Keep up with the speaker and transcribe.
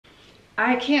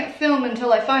I can't film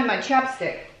until I find my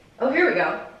chapstick. Oh, here we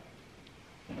go.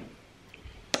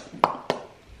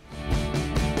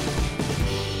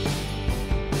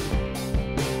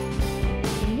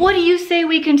 What do you say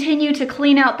we continue to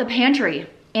clean out the pantry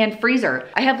and freezer?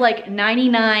 I have like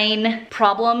 99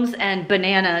 problems and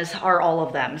bananas are all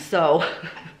of them. So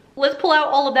let's pull out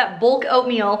all of that bulk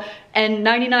oatmeal and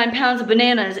 99 pounds of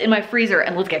bananas in my freezer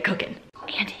and let's get cooking.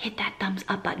 And hit that thumbs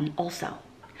up button also.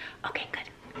 Okay,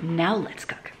 good. Now let's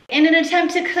cook. In an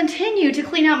attempt to continue to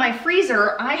clean out my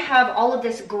freezer, I have all of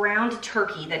this ground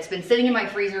turkey that's been sitting in my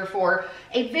freezer for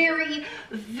a very,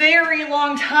 very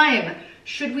long time.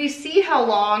 Should we see how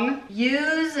long?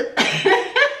 Use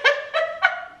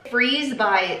freeze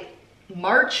by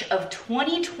March of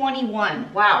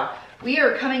 2021. Wow, we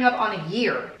are coming up on a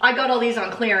year. I got all these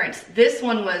on clearance. This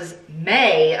one was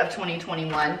May of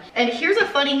 2021. And here's a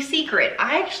funny secret.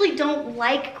 I actually don't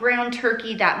like ground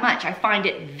turkey that much. I find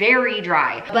it very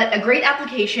dry. But a great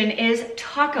application is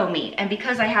taco meat. And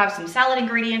because I have some salad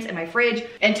ingredients in my fridge,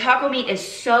 and taco meat is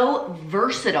so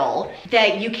versatile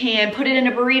that you can put it in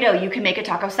a burrito, you can make a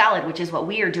taco salad, which is what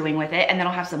we are doing with it. And then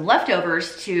I'll have some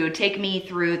leftovers to take me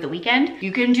through the weekend.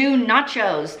 You can do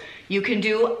nachos. You can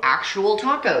do actual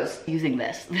tacos using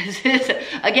this. This is,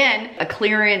 again, a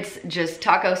clearance just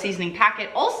taco seasoning packet.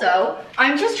 Also,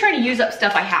 I'm just trying to use up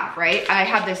stuff I have, right? I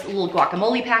have this little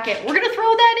guacamole packet. We're gonna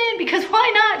throw that in because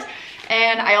why not?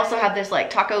 And I also have this like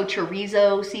taco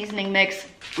chorizo seasoning mix.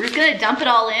 We're just gonna dump it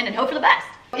all in and hope for the best.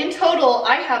 In total,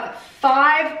 I have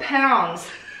 5 pounds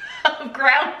of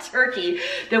ground turkey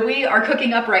that we are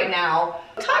cooking up right now.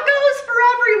 Tacos for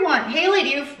everyone. Haley, do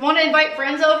you want to invite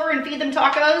friends over and feed them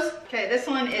tacos? Okay, this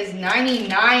one is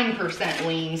 99%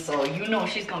 lean, so you know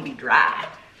she's gonna be dry.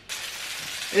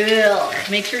 Ugh,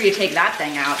 make sure you take that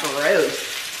thing out,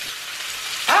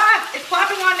 gross. Ah, it's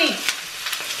plopping on me.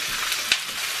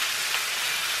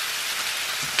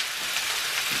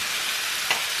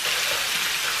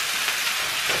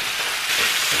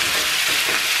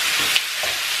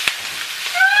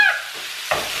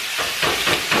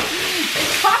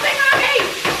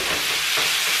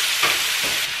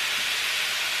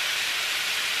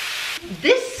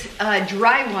 This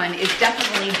dry one is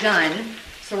definitely done.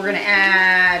 So we're gonna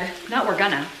add,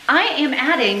 I am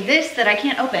adding this that I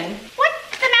can't open.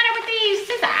 What's the matter with these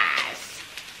scissors?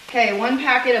 Okay, 1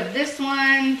 packet of this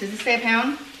one. Does it say a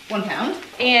pound? 1 pound.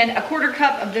 And a 1/4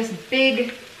 cup of this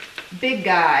big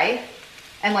guy.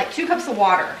 And like 2 cups of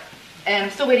water. And I'm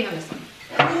still waiting on this one.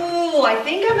 Ooh, I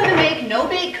think I'm gonna make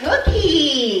no-bake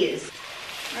cookies.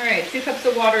 All right, 2 cups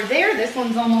of water there. This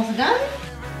one's almost done.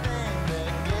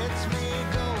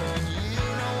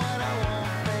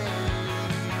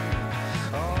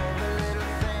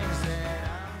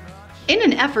 In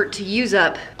an effort to use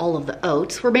up all of the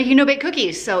oats, we're making no-bake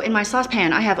cookies. So in my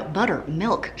saucepan, I have butter,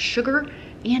 milk, sugar,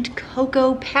 and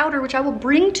cocoa powder, which I will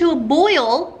bring to a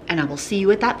boil, and I will see you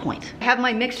at that point. I have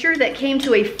my mixture that came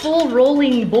to a full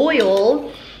rolling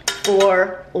boil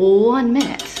for 1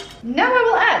 minute. Now I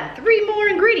will add 3 more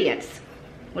ingredients.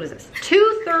 What is this?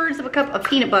 2/3 of a cup of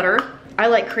peanut butter. I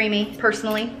like creamy,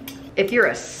 personally. If you're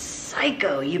a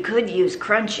psycho, you could use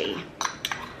crunchy,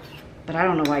 but I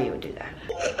don't know why you would do that.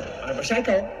 I wish I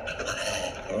could.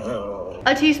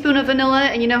 A teaspoon of vanilla,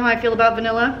 and you know how I feel about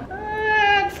vanilla?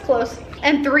 It's close.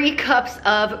 And 3 cups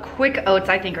of quick oats,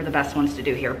 I think are the best ones to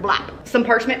do here. Blap. Some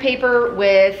parchment paper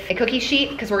with a cookie sheet,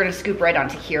 because we're gonna scoop right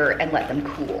onto here and let them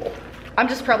cool. I'm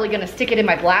just probably gonna stick it in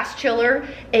my blast chiller,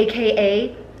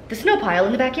 AKA the snow pile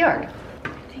in the backyard.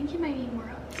 I think you might need more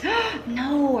oats.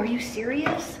 No, are you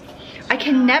serious? I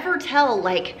can never tell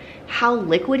like how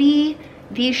liquidy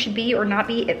these should be or not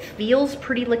be. It feels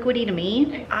pretty liquidy to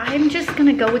me. I'm just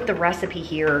gonna go with the recipe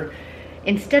here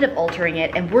instead of altering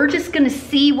it, and we're just gonna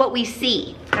see what we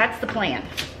see. That's the plan.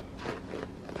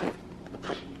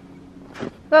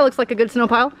 That looks like a good snow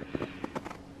pile.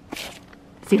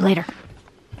 See you later.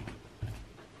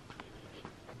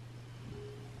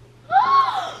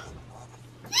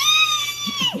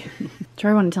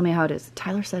 Try one and tell me how it is.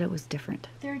 Tyler said it was different.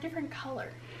 They're a different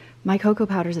color. My cocoa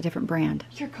powder is a different brand.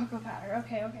 Your cocoa powder,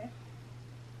 okay, okay.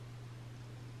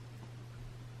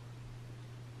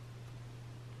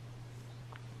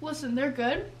 Listen, they're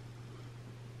good.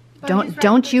 But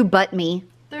Don't you butt me.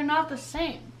 They're not the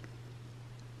same.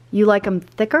 You like them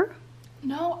thicker?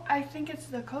 No, I think it's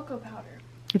the cocoa powder.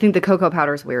 You think the cocoa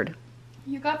powder is weird?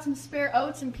 You got some spare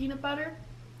oats and peanut butter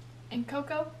and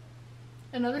cocoa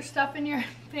and other stuff in your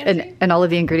pantry? And all of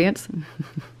the ingredients?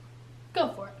 Go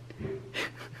for it.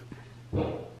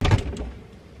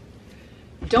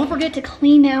 Don't forget to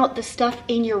clean out the stuff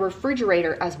in your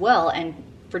refrigerator as well. And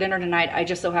for dinner tonight, I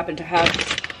just so happen to have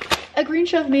a Green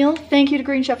Chef meal. Thank you to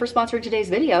Green Chef for sponsoring today's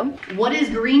video. What is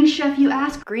Green Chef, you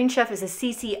ask? Green Chef is a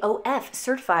CCOF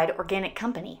certified organic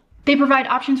company. They provide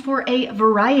options for a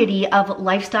variety of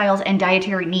lifestyles and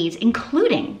dietary needs,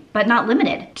 including, but not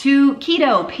limited, to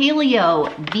keto,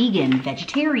 paleo, vegan,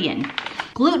 vegetarian,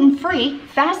 gluten-free,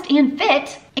 fast and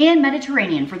fit, and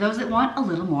Mediterranean for those that want a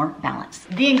little more balance.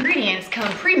 The ingredients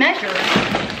come pre-measured,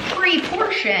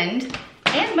 pre-portioned,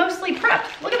 and mostly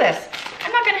prepped. Look at this.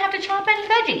 I'm not gonna have to chop any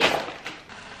veggies.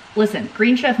 Listen,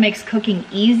 Green Chef makes cooking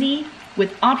easy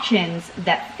with options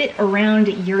that fit around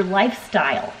your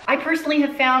lifestyle. I personally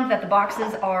have found that the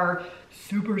boxes are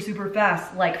super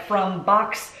fast, like from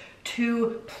box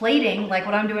to plating, like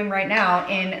what I'm doing right now,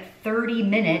 in 30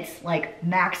 minutes, like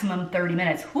maximum 30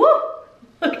 minutes. Whoo!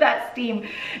 Look at that steam.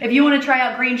 If you want to try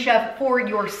out Green Chef for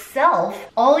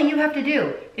yourself, all you have to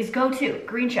do is go to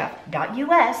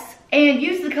greenchef.us and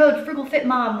use the code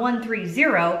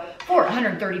FrugalFitMom130 for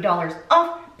 $130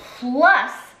 off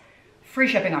plus free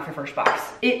shipping off your first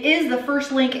box. It is the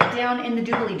first link down in the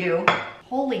doobly-doo.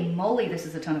 Holy moly, this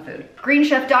is a ton of food.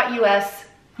 Greenchef.us,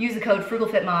 use the code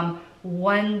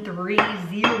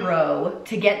FrugalFitMom130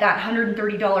 to get that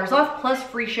 $130 off plus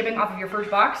free shipping off of your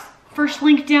first box. First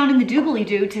link down in the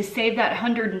doobly-doo to save that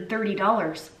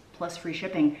 $130 plus free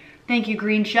shipping. Thank you,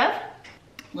 Green Chef.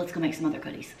 Let's go make some other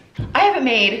goodies. I haven't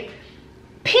made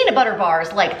peanut butter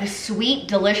bars like the sweet,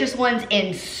 delicious ones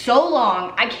in so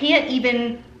long, I can't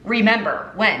even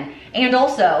remember when. And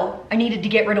also, I needed to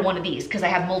get rid of one of these because I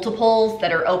have multiples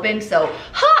that are open, so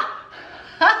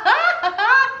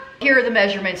Here are the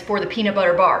measurements for the peanut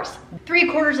butter bars.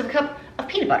 3/4 of a cup of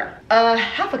peanut butter,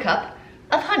 1/2 cup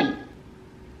of honey.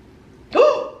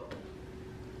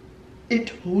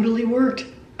 It totally worked.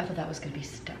 I thought that was gonna be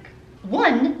stuck.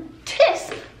 1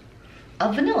 tisp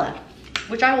of vanilla,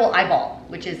 which I will eyeball,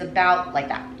 which is about like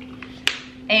that.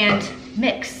 And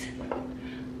mix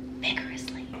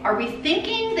vigorously. Are we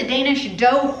thinking the Danish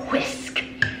dough whisk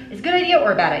is a good idea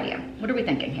or a bad idea? What are we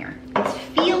thinking here? It's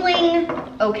feeling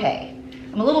okay.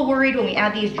 I'm a little worried when we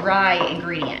add these dry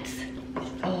ingredients.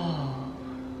 Oh,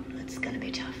 it's gonna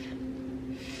be tough.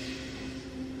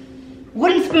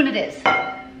 Wooden spoon it is.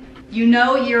 You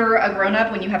know you're a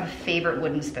grown-up when you have a favorite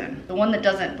wooden spoon. The one that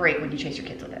doesn't break when you chase your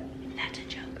kids with it. That's a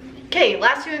joke. Okay,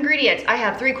 last 2 ingredients. I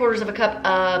have 3/4 of a cup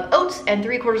of oats and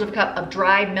 3/4 of a cup of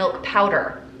dry milk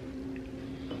powder.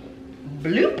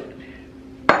 Bloop.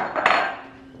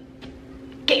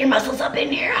 Get your muscles up in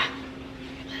here.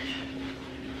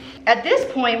 At this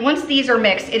point, once these are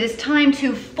mixed, it is time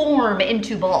to form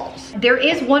into balls. There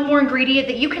is one more ingredient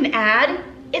that you can add.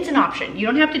 It's an option. You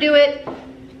don't have to do it,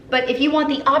 but if you want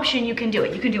the option, you can do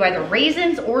it. You can do either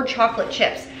raisins or chocolate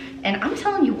chips. And I'm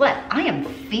telling you what, I am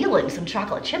feeling some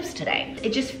chocolate chips today.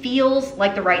 It just feels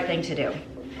like the right thing to do.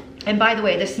 And by the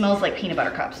way, this smells like peanut butter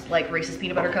cups, like Reese's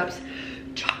peanut butter cups.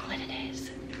 Chocolate it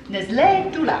is. Nestlé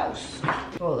Toulouse.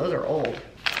 Oh, those are old.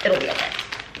 It'll be okay.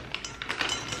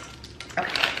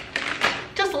 Okay.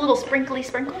 Just a little sprinkly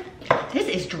sprinkle. This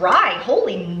is dry,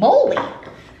 holy moly.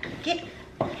 Get.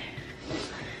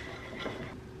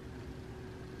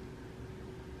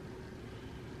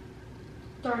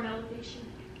 Start an elevation.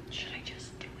 Should I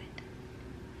just do it?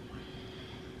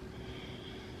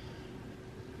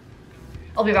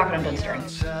 I'll be back when I'm done stirring.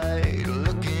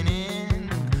 Looking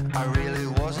in, I really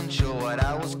wasn't sure what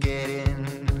I was getting.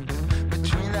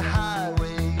 Between the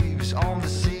highwaves on the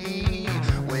sea,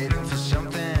 waiting for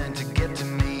something to get to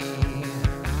me.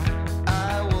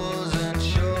 I wasn't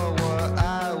sure what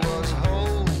I was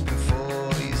hoping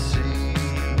for, you see.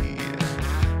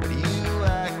 But you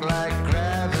act like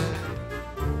gravity.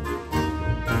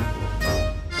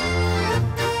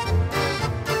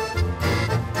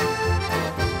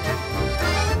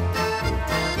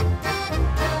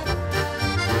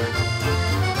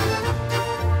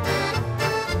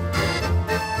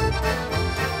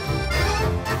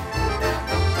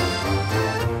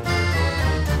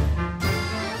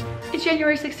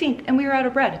 January 16th and we are out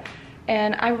of bread.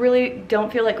 And I really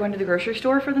don't feel like going to the grocery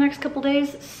store for the next couple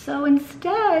days. So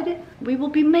instead, we will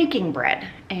be making bread.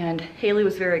 And Haley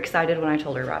was very excited when I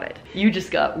told her about it. You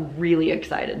just got really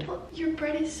excited. Well, your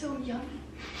bread is so yummy.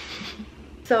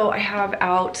 So I have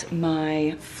out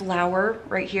my flour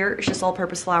right here. It's just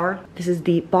all-purpose flour. This is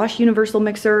the Bosch Universal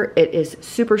Mixer. It is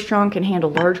super strong, can handle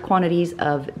large quantities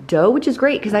of dough, which is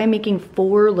great because I am making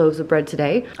 4 loaves of bread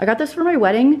today. I got this for my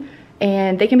wedding.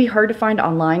 And they can be hard to find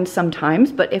online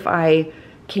sometimes, but if I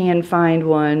can find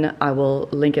one, I will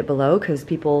link it below because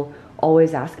people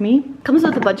always ask me. Comes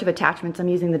with a bunch of attachments. I'm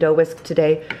using the dough whisk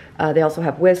today. They also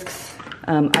have whisks.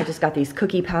 I just got these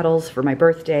cookie paddles for my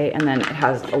birthday, and then it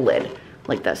has a lid,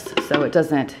 like this so it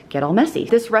doesn't get all messy.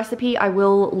 This recipe I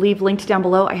will leave linked down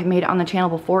below. I have made it on the channel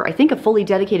before. I think a fully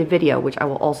dedicated video, which I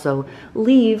will also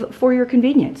leave for your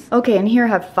convenience. Okay, and here I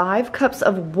have 5 cups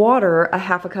of water, a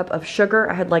half a cup of sugar.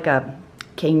 I had like a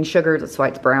cane sugar, that's why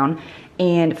it's brown,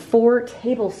 and 4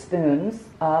 tablespoons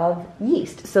of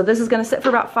yeast. So this is gonna sit for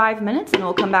about 5 minutes and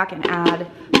we'll come back and add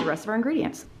the rest of our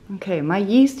ingredients. Okay, my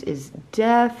yeast is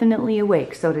definitely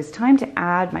awake, so it is time to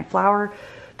add my flour.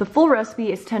 The full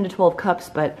recipe is 10 to 12 cups,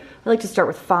 but I like to start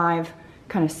with 5,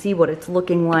 kind of see what it's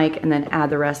looking like, and then add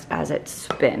the rest as it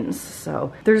spins.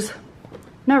 So there's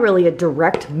not really a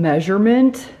direct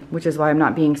measurement, which is why I'm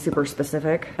not being super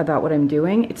specific about what I'm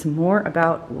doing. It's more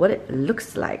about what it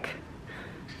looks like,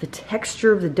 the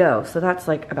texture of the dough. So that's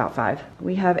like about 5.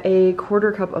 We have a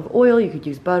 1/4 cup of oil. You could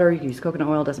use butter, you could use coconut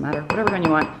oil, doesn't matter, whatever one you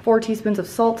want. 4 teaspoons of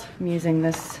salt. I'm using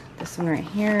this one right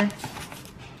here.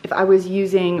 If I was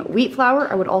using wheat flour,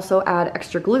 I would also add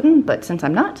extra gluten, but since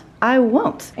I'm not, I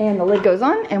won't. And the lid goes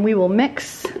on and we will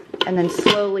mix and then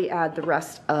slowly add the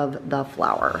rest of the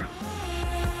flour.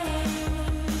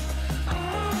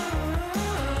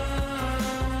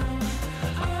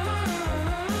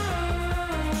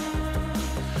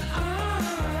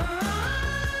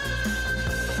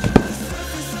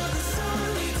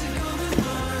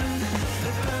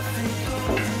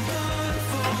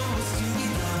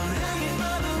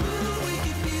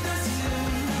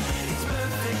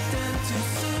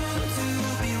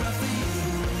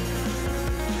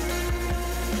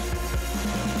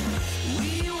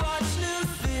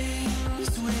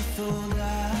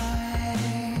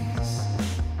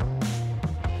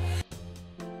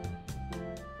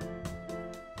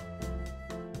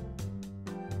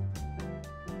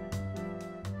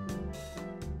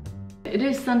 It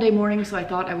is Sunday morning, so I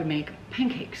thought I would make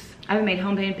pancakes. I haven't made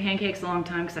homemade pancakes in a long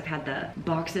time because I've had the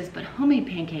boxes, but homemade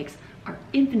pancakes are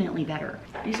infinitely better.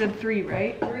 You said 3,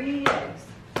 right? 3 eggs.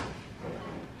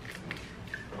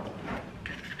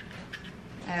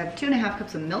 I have 2.5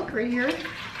 cups of milk right here.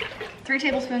 3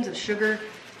 tablespoons of sugar.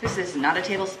 This is not a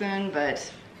tablespoon, but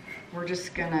we're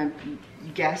just gonna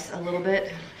guess a little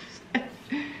bit.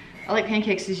 I like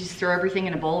pancakes, you just throw everything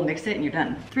in a bowl, mix it, and you're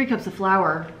done. 3 cups of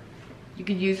flour. You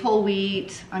could use whole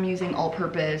wheat. I'm using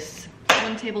all-purpose.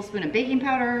 1 tablespoon of baking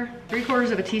powder,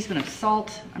 3/4 of a teaspoon of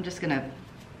salt. I'm just gonna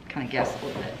kind of guess a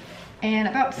little bit. And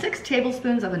about 6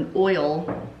 tablespoons of an oil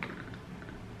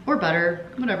or butter,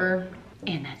 whatever.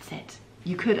 And that's it.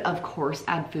 You could, of course,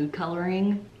 add food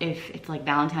coloring. If it's like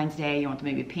Valentine's Day, you want them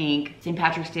to be pink. St.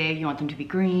 Patrick's Day, you want them to be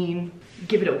green.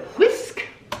 Give it a whisk.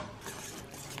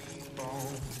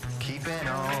 Keep it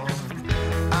on.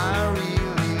 I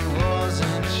really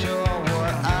wasn't sure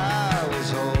what I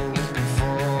was hoping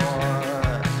for,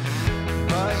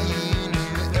 but you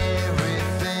knew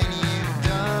everything you've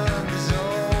done this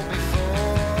all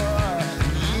before.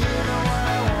 You know what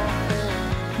I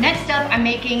want. Next up, I'm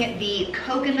making the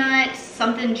coconut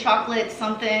something chocolate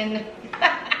something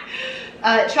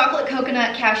chocolate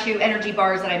coconut cashew energy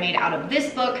bars that I made out of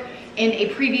this book. In a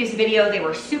previous video, they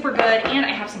were super good, and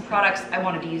I have some products I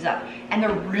wanted to use up, and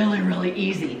they're really, really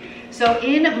easy. So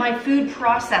in my food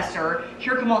processor,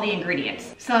 here come all the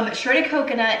ingredients. Some shredded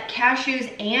coconut, cashews,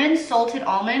 and salted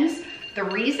almonds. The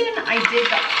reason I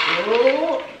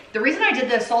did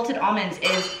the salted almonds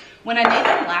is when I made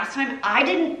them last time, I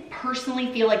didn't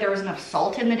personally feel like there was enough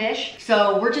salt in the dish.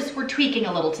 So we're tweaking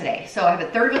a little today. So I have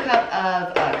 1/3 cup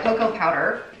of cocoa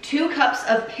powder, 2 cups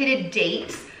of pitted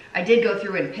dates. I did go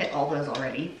through and pit all those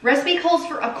already. Recipe calls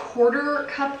for a 1/4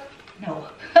 cup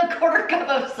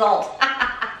of salt.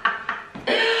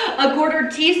 A 1/4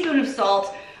 teaspoon of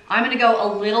salt. I'm gonna go a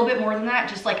little bit more than that,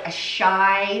 just like a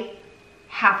shy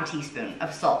 1/2 teaspoon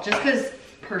of salt, just because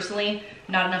personally,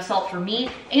 not enough salt for me,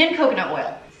 and coconut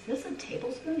oil. Is this a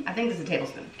tablespoon? I think this is a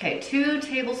tablespoon. Okay, 2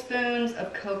 tablespoons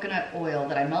of coconut oil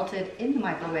that I melted in the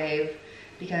microwave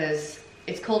because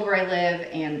it's cold where I live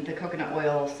and the coconut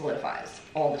oil solidifies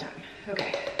all the time.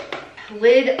 Okay,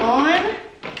 lid on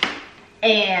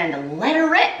and let her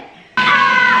rip.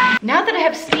 Now that I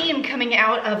have steam coming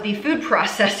out of the food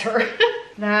processor,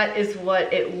 that is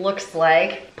what it looks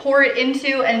like. Pour it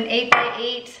into an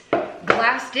 8x8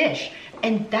 glass dish.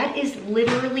 And that is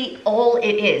literally all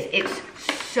it is. It's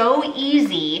so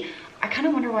easy. I kind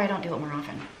of wonder why I don't do it more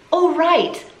often. Oh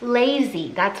right,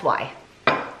 lazy, that's why.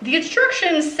 The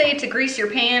instructions say to grease your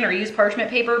pan or use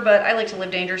parchment paper, but I like to live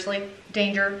dangerously.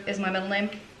 Danger is my middle name.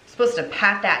 Supposed to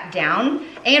pat that down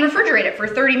and refrigerate it for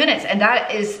 30 minutes, and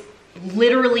that is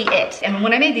literally it. And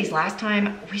when I made these last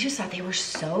time, we just thought they were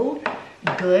so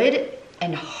good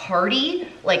and hearty.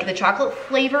 Like the chocolate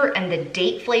flavor and the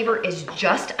date flavor is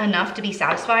just enough to be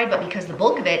satisfied, but because the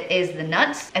bulk of it is the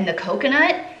nuts and the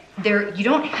coconut, you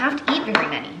don't have to eat very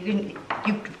many.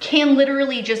 You can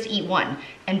literally just eat one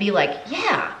and be like,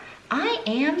 yeah, I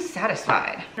am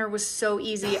satisfied. Dinner was so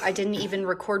easy, I didn't even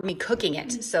record me cooking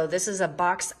it. So this is a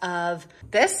box of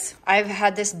this. I've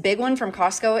had this big one from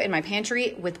Costco in my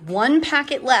pantry with 1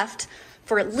 packet left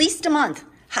for at least a month.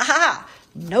 Ha ha,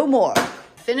 no more.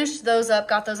 Finished those up,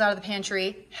 got those out of the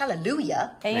pantry.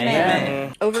 Hallelujah.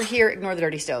 Amen. Over here, ignore the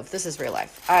dirty stove. This is real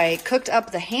life. I cooked up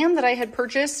the ham that I had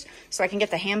purchased so I can get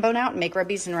the ham bone out and make red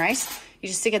beans and rice. You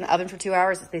just stick it in the oven for 2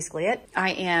 hours. That's basically it.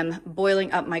 I am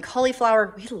boiling up my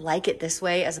cauliflower. We like it this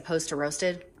way as opposed to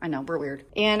roasted. I know, we're weird.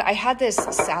 And I had this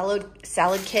salad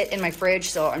kit in my fridge,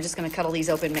 so I'm just gonna cut all these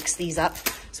open, mix these up.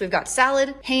 So we've got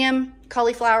salad, ham,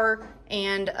 cauliflower,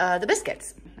 and the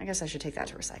biscuits. I guess I should take that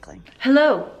to recycling.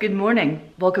 Hello, good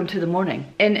morning. Welcome to the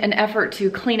morning. In an effort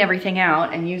to clean everything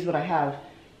out and use what I have,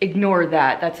 ignore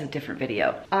that, that's a different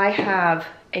video. I have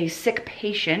a sick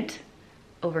patient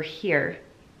over here.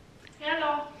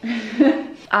 Hello.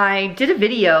 I did a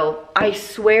video, I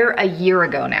swear a year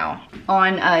ago now,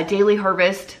 on Daily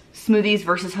Harvest smoothies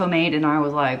versus homemade, and I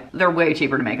was like, they're way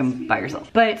cheaper to make them by yourself.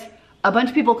 But a bunch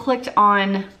of people clicked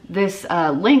on this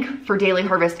link for Daily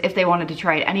Harvest if they wanted to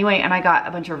try it anyway, and I got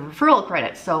a bunch of referral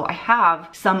credits, so I have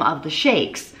some of the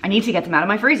shakes. I need to get them out of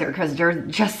my freezer because they're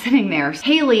just sitting there.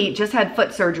 Haley just had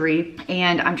foot surgery,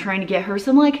 and I'm trying to get her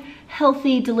some like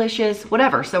healthy, delicious,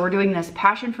 whatever. So we're doing this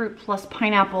passion fruit plus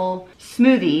pineapple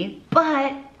smoothie,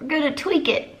 but we're gonna tweak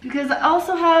it because I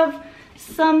also have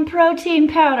some protein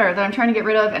powder that I'm trying to get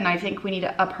rid of, and I think we need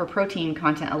to up her protein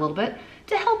content a little bit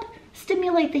to help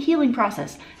stimulate the healing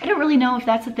process. I don't really know if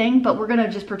that's a thing, but we're gonna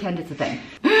just pretend it's a thing.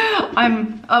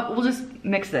 We'll just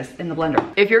mix this in the blender.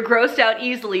 If you're grossed out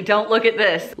easily, don't look at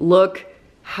this. Look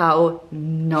how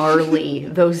gnarly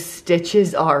those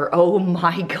stitches are. Oh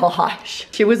my gosh.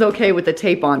 She was okay with the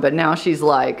tape on, but now she's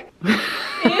like,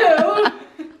 Ew.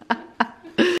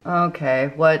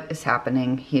 Okay, what is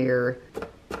happening here?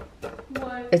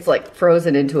 What? It's like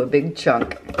frozen into a big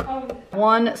chunk. Oh.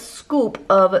 1 scoop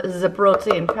of the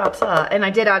protein powder, and I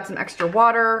did add some extra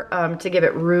water to give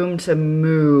it room to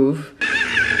move.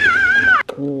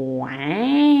 Wow.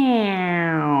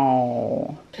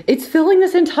 It's filling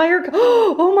this entire cup.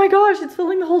 Oh my gosh, it's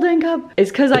filling the whole dang cup.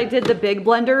 It's because I did the big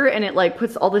blender and it like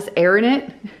puts all this air in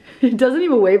it. It doesn't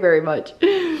even weigh very much. Sorry,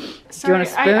 Do you want a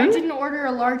spoon? I didn't order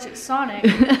a large at Sonic.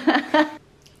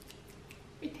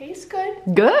 It tastes good.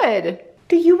 Good.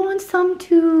 Do you want some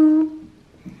too?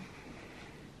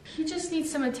 He just needs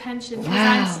some attention because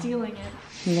Wow. I'm stealing it.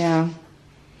 Yeah.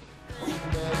 Gets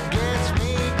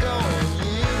me going,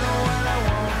 you know what I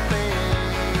won't be.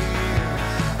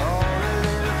 All the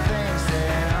little things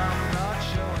that I'm not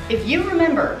showing. If you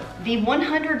remember the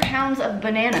 100 pounds of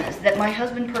bananas that my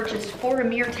husband purchased for a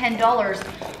mere $10,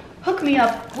 hook me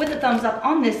up with a thumbs up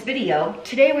on this video.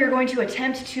 Today we are going to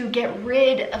attempt to get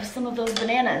rid of some of those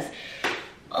bananas.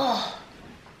 Oh.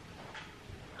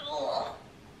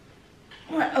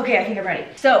 Okay, I think I'm ready.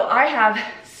 So I have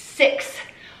 6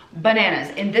 bananas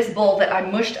in this bowl that I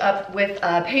mushed up with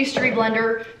a pastry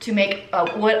blender to make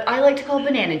what I like to call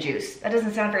banana juice. That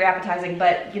doesn't sound very appetizing,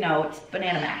 but you know, it's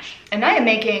banana mash. And I am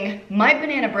making my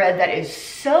banana bread that is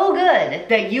so good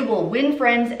that you will win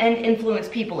friends and influence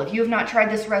people. If you have not tried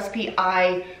this recipe,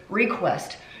 I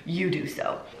request you do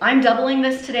so. I'm doubling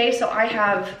this today, so I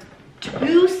have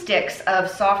 2 sticks of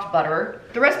soft butter.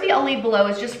 The recipe I'll leave below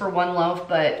is just for 1 loaf,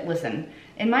 but listen,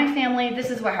 in my family, this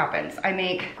is what happens. I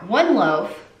make 1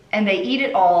 loaf and they eat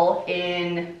it all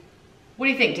in, what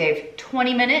do you think, Dave?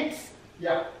 20 minutes?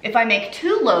 Yeah. If I make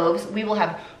 2 loaves, we will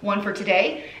have 1 for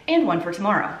today and 1 for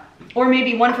tomorrow. Or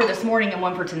maybe 1 for this morning and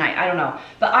 1 for tonight, I don't know.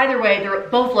 But either way,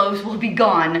 both loaves will be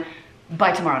gone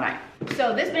by tomorrow night.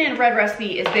 So this banana bread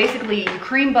recipe is basically you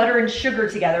cream butter and sugar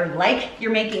together like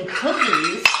you're making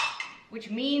cookies, which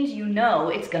means you know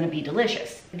it's gonna be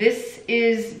delicious. This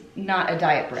is not a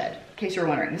diet bread, in case you're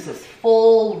wondering. This is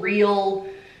full, real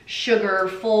sugar,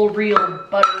 full, real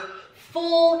butter,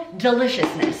 full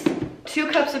deliciousness. 2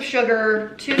 cups of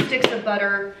sugar, 2 sticks of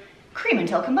butter, cream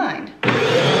until combined.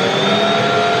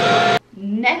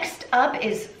 Next up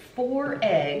is 4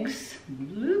 eggs,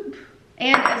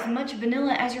 and as much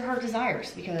vanilla as your heart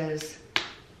desires, because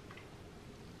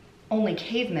only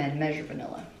cavemen measure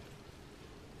vanilla.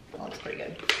 That looks pretty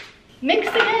good. Mix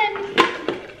again.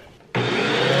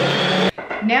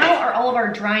 Now are all of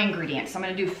our dry ingredients. So I'm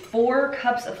gonna do 4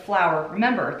 cups of flour.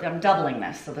 Remember, I'm doubling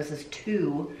this, so this is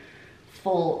 2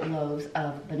 full loaves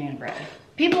of banana bread.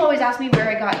 People always ask me where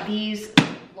I got these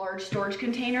large storage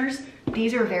containers.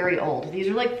 These are very old. These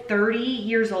are like 30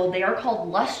 years old. They are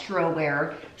called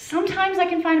Lustroware. Sometimes I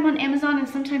can find them on Amazon and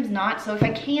sometimes not. So if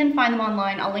I can find them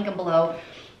online, I'll link them below.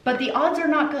 but the odds are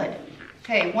not good.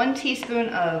 Okay, 1 teaspoon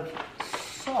of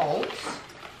salt.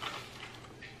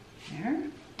 There.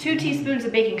 2 teaspoons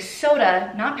of baking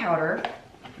soda, not powder.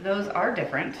 Those are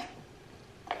different.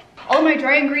 All my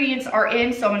dry ingredients are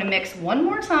in, so I'm gonna mix one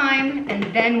more time,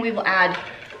 and then we will add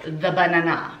the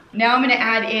banana. Now I'm gonna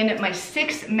add in my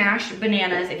 6 mashed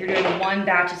bananas. If you're doing one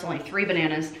batch, it's only 3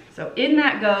 bananas. So in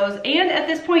that goes, and at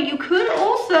this point you could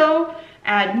also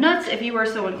add nuts if you are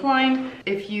so inclined.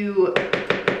 If you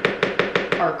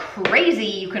are crazy,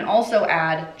 you can also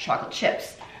add chocolate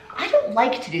chips. I don't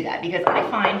like to do that because I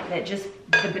find that just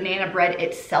the banana bread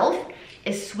itself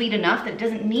is sweet enough that it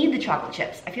doesn't need the chocolate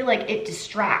chips. I feel like it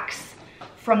distracts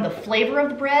from the flavor of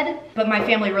the bread, but my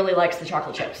family really likes the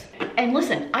chocolate chips. And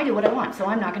listen, I do what I want, so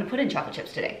I'm not gonna put in chocolate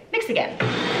chips today. Mix again.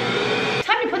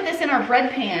 Time to put this in our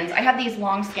bread pans. I have these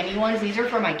long skinny ones. These are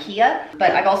from IKEA,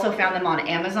 but I've also found them on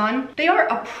Amazon. They are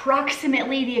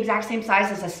approximately the exact same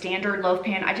size as a standard loaf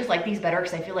pan. I just like these better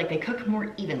because I feel like they cook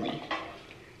more evenly.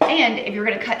 And if you're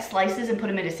gonna cut slices and put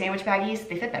them into sandwich baggies,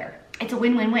 they fit better. It's a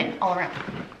win-win-win all around.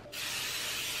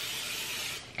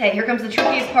 Okay, here comes the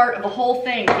trickiest part of the whole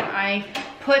thing. Can I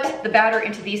put the batter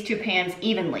into these 2 pans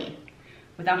evenly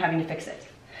without having to fix it?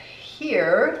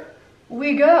 Here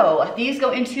we go. These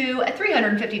go into a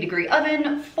 350-degree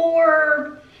oven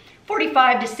for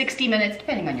 45 to 60 minutes,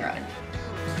 depending on your oven.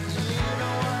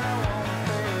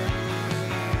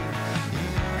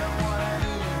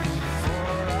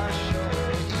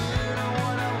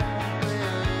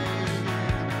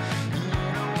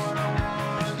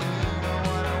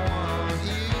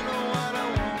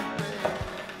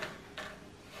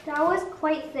 That was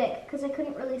quite thick because I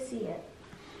couldn't really see it.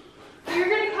 You're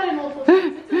gonna cut it multiple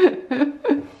times.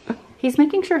 It's okay. He's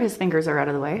making sure his fingers are out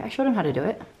of the way. I showed him how to do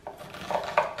it.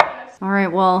 All right,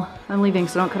 well, I'm leaving,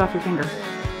 so don't cut off your finger.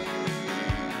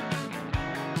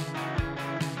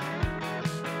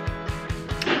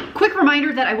 Quick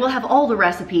reminder that I will have all the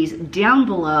recipes down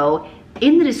below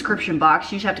in the description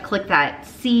box. You just have to click that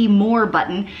see more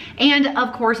button. And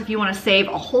of course, if you want to save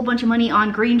a whole bunch of money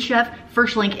on Green Chef,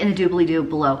 first link in the doobly-doo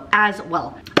below as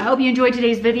well. I hope you enjoyed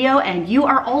today's video, and you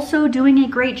are also doing a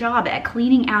great job at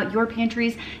cleaning out your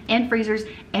pantries and freezers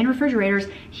and refrigerators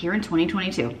here in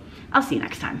 2022. I'll see you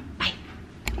next time. Bye.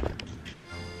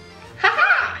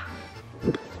 Ha-ha!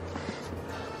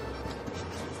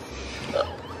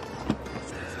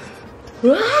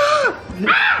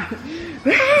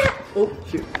 Oh,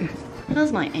 shoot.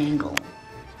 How's my angle?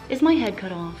 Is my head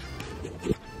cut off?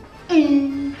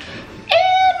 And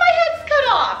my head's cut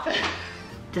off.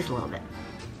 Just a little bit.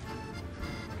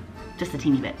 Just a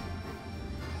teeny bit.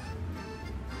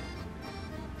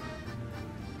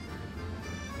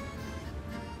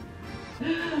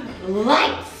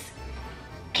 Lights,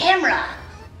 camera,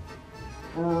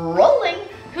 rolling.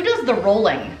 Who does the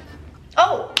rolling?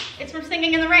 Oh, it's from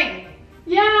Singing in the Rain.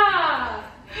 Yeah!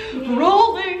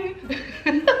 Rolling.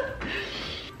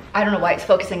 I don't know why it's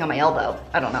focusing on my elbow.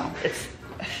 I don't know. It's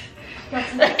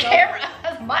the camera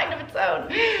has a mind of its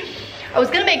own. I was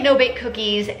gonna make no-bake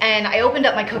cookies, and I opened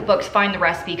up my cookbooks, find the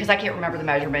recipe, because I can't remember the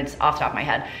measurements off the top of my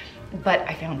head. But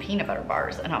I found peanut butter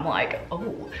bars, and I'm like,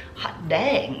 oh, hot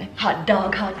dang. Hot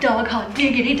dog, hot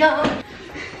diggity dog.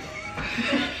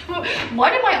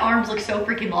 Why do my arms look so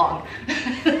freaking long?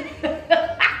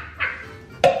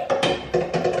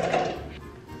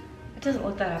 It doesn't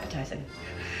look that appetizing.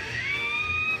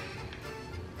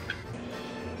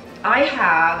 I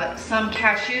have some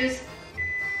cashews.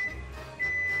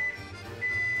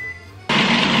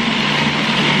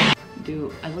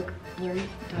 Do I look blurry?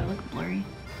 Do I look blurry?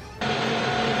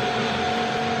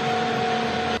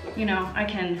 You know, I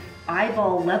can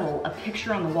eyeball level a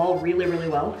picture on the wall really, really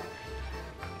well,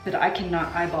 but I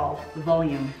cannot eyeball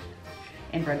volume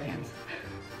in bread pans.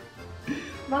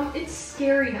 Mom, it's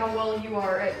scary how well you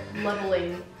are at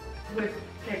leveling with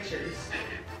pictures.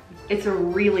 It's a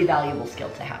really valuable skill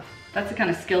to have. That's the kind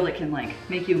of skill that can like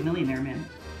make you a millionaire, man.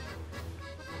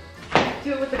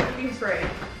 Do it with the cooking spray.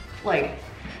 Like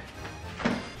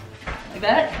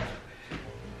that?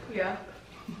 Yeah.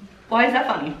 Why is that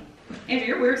funny? Andrew,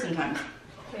 you're weird sometimes.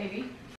 Maybe.